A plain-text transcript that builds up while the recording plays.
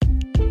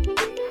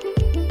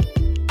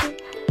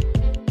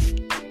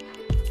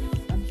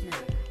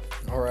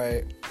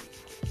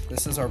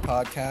is our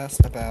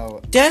podcast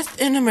about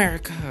Death in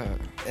America.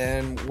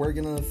 and we're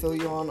gonna fill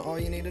you on all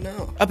you need to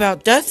know.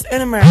 About death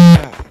in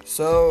America.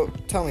 So,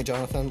 tell me,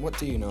 Jonathan, what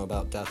do you know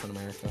about death in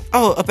America?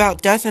 Oh,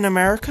 about death in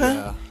America?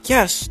 Yeah.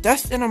 Yes,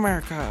 death in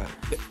America.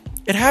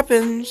 It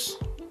happens.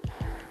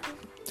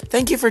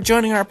 Thank you for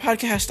joining our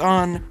podcast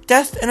on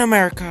Death in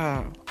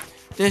America.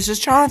 This is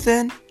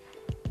Jonathan.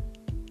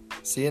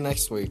 See you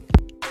next week.